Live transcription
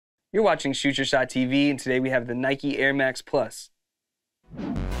You're watching Shoot Your Shot TV, and today we have the Nike Air Max Plus.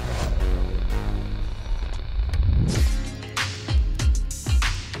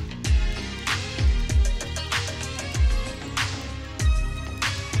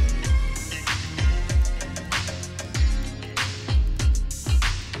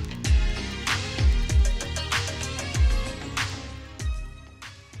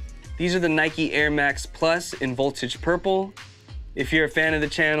 These are the Nike Air Max Plus in voltage purple. If you're a fan of the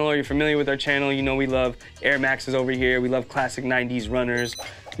channel or you're familiar with our channel, you know we love Air Maxes over here. We love classic 90s runners.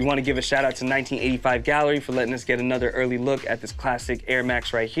 We want to give a shout out to 1985 Gallery for letting us get another early look at this classic Air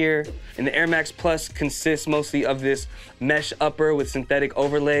Max right here. And the Air Max Plus consists mostly of this mesh upper with synthetic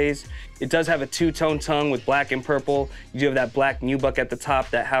overlays. It does have a two-tone tongue with black and purple. You do have that black nubuck at the top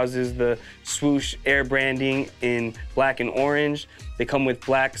that houses the swoosh air branding in black and orange. They come with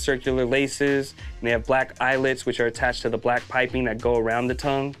black circular laces, and they have black eyelets which are attached to the black piping that go around the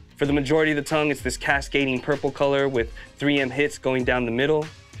tongue. For the majority of the tongue, it's this cascading purple color with 3M hits going down the middle.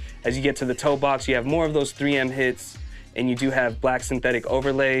 As you get to the toe box, you have more of those 3M hits, and you do have black synthetic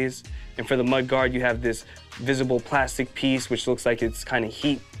overlays. And for the mud guard, you have this visible plastic piece which looks like it's kind of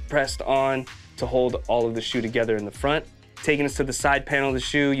heat pressed on to hold all of the shoe together in the front. Taking us to the side panel of the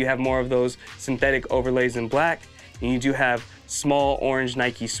shoe, you have more of those synthetic overlays in black, and you do have small orange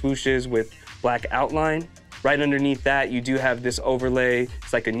Nike swooshes with black outline. Right underneath that, you do have this overlay.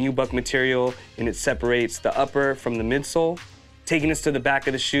 It's like a nubuck material, and it separates the upper from the midsole. Taking us to the back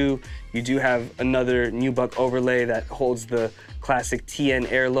of the shoe, you do have another nubuck overlay that holds the classic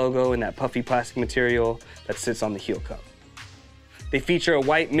TN Air logo and that puffy plastic material that sits on the heel cup. They feature a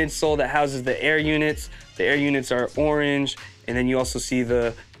white midsole that houses the air units. The air units are orange, and then you also see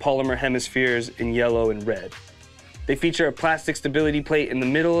the polymer hemispheres in yellow and red. They feature a plastic stability plate in the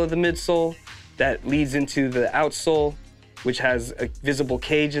middle of the midsole that leads into the outsole, which has a visible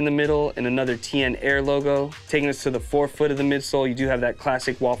cage in the middle and another TN Air logo. Taking us to the forefoot of the midsole, you do have that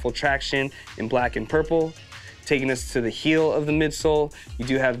classic waffle traction in black and purple. Taking us to the heel of the midsole, you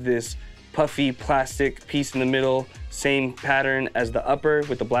do have this puffy plastic piece in the middle, same pattern as the upper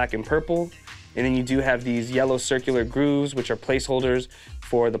with the black and purple. And then you do have these yellow circular grooves, which are placeholders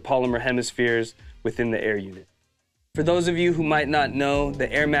for the polymer hemispheres within the air unit. For those of you who might not know, the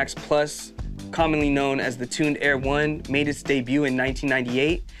Air Max Plus, commonly known as the Tuned Air 1, made its debut in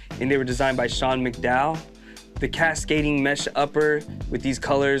 1998, and they were designed by Sean McDowell. The cascading mesh upper with these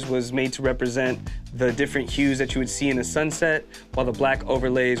colors was made to represent the different hues that you would see in a sunset, while the black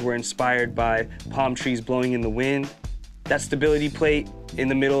overlays were inspired by palm trees blowing in the wind. That stability plate in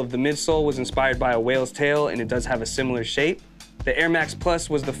the middle of the midsole was inspired by a whale's tail, and it does have a similar shape. The Air Max Plus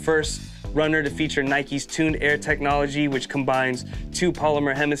was the first runner to feature Nike's Tuned Air technology, which combines two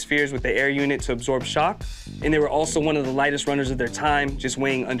polymer hemispheres with the air unit to absorb shock. And they were also one of the lightest runners of their time, just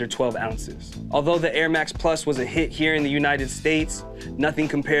weighing under 12 ounces. Although the Air Max Plus was a hit here in the United States, nothing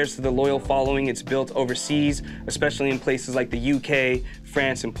compares to the loyal following it's built overseas, especially in places like the UK,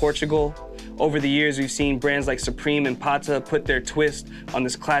 France, and Portugal. Over the years, we've seen brands like Supreme and Pata put their twist on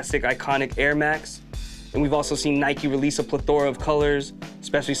this classic, iconic Air Max. And we've also seen Nike release a plethora of colors,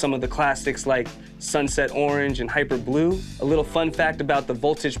 especially some of the classics like Sunset Orange and Hyper Blue. A little fun fact about the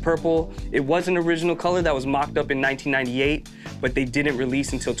Voltage Purple, it was an original color that was mocked up in 1998, but they didn't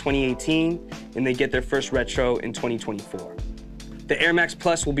release until 2018, and they get their first retro in 2024. The Air Max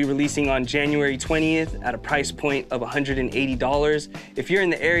Plus will be releasing on January 20th at a price point of $180. If you're in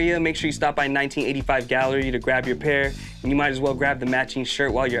the area, make sure you stop by 1985 Gallery to grab your pair, and you might as well grab the matching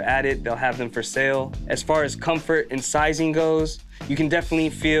shirt while you're at it. They'll have them for sale. As far as comfort and sizing goes, you can definitely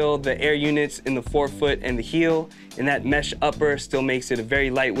feel the air units in the forefoot and the heel, and that mesh upper still makes it a very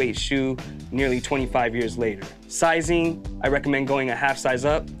lightweight shoe nearly 25 years later. Sizing, I recommend going a half size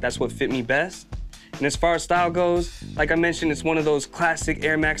up. That's what fit me best. And as far as style goes, like I mentioned, it's one of those classic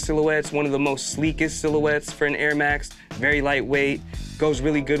Air Max silhouettes, one of the most sleekest silhouettes for an Air Max, very lightweight, goes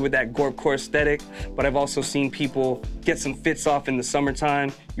really good with that Gorpcore aesthetic, but I've also seen people get some fits off in the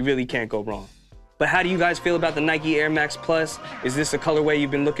summertime. You really can't go wrong. But how do you guys feel about the Nike Air Max Plus? Is this a colorway you've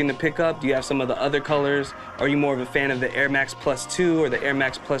been looking to pick up? Do you have some of the other colors? Are you more of a fan of the Air Max Plus 2 or the Air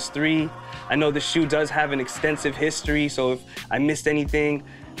Max Plus 3? I know the shoe does have an extensive history, so if I missed anything,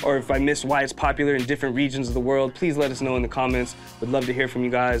 or if I missed why it's popular in different regions of the world, please let us know in the comments. We'd love to hear from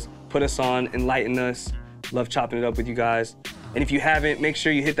you guys. Put us on, enlighten us. Love chopping it up with you guys. And if you haven't, make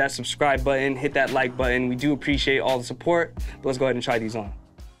sure you hit that subscribe button, hit that like button. We do appreciate all the support, but let's go ahead and try these on.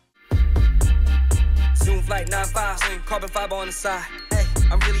 Zoom flight 95, carbon fiber on the side. Hey,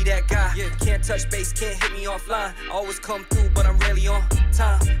 I'm really that guy. Yeah. Can't touch base, can't hit me offline. I always come through, but I'm rarely on.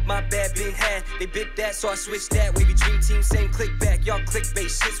 Time, my bad, been had. They bit that, so I switched that. Wavy dream team, same click back. Y'all clickbait,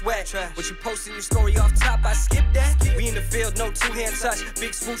 shit's whack. What you posting your story off top, I skip that. We in the field, no two-hand touch.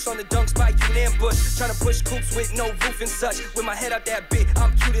 Big swoosh on the dunk spike, you an ambush. Tryna push coops with no roof and such. With my head out that bit,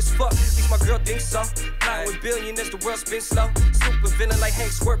 I'm cute as fuck. At least my girl thinks so. Not with billionaires, the world spins slow. Super villain like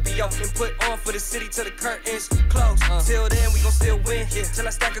Hank Scorpio. And put on for the city till the curtains close. Till then, we gon' still win. Till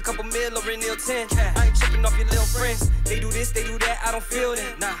I stack a couple mil or in 10. I ain't tripping off your little friends. They do this, they do that, I don't feel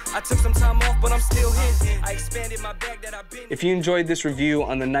it. Nah, I took some time off, but I'm still here. I expanded my bag that I've been. If you enjoyed this review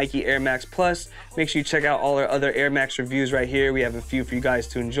on the Nike Air Max Plus, make sure you check out all our other Air Max reviews right here. We have a few for you guys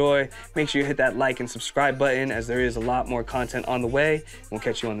to enjoy. Make sure you hit that like and subscribe button, as there is a lot more content on the way. We'll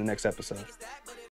catch you on the next episode.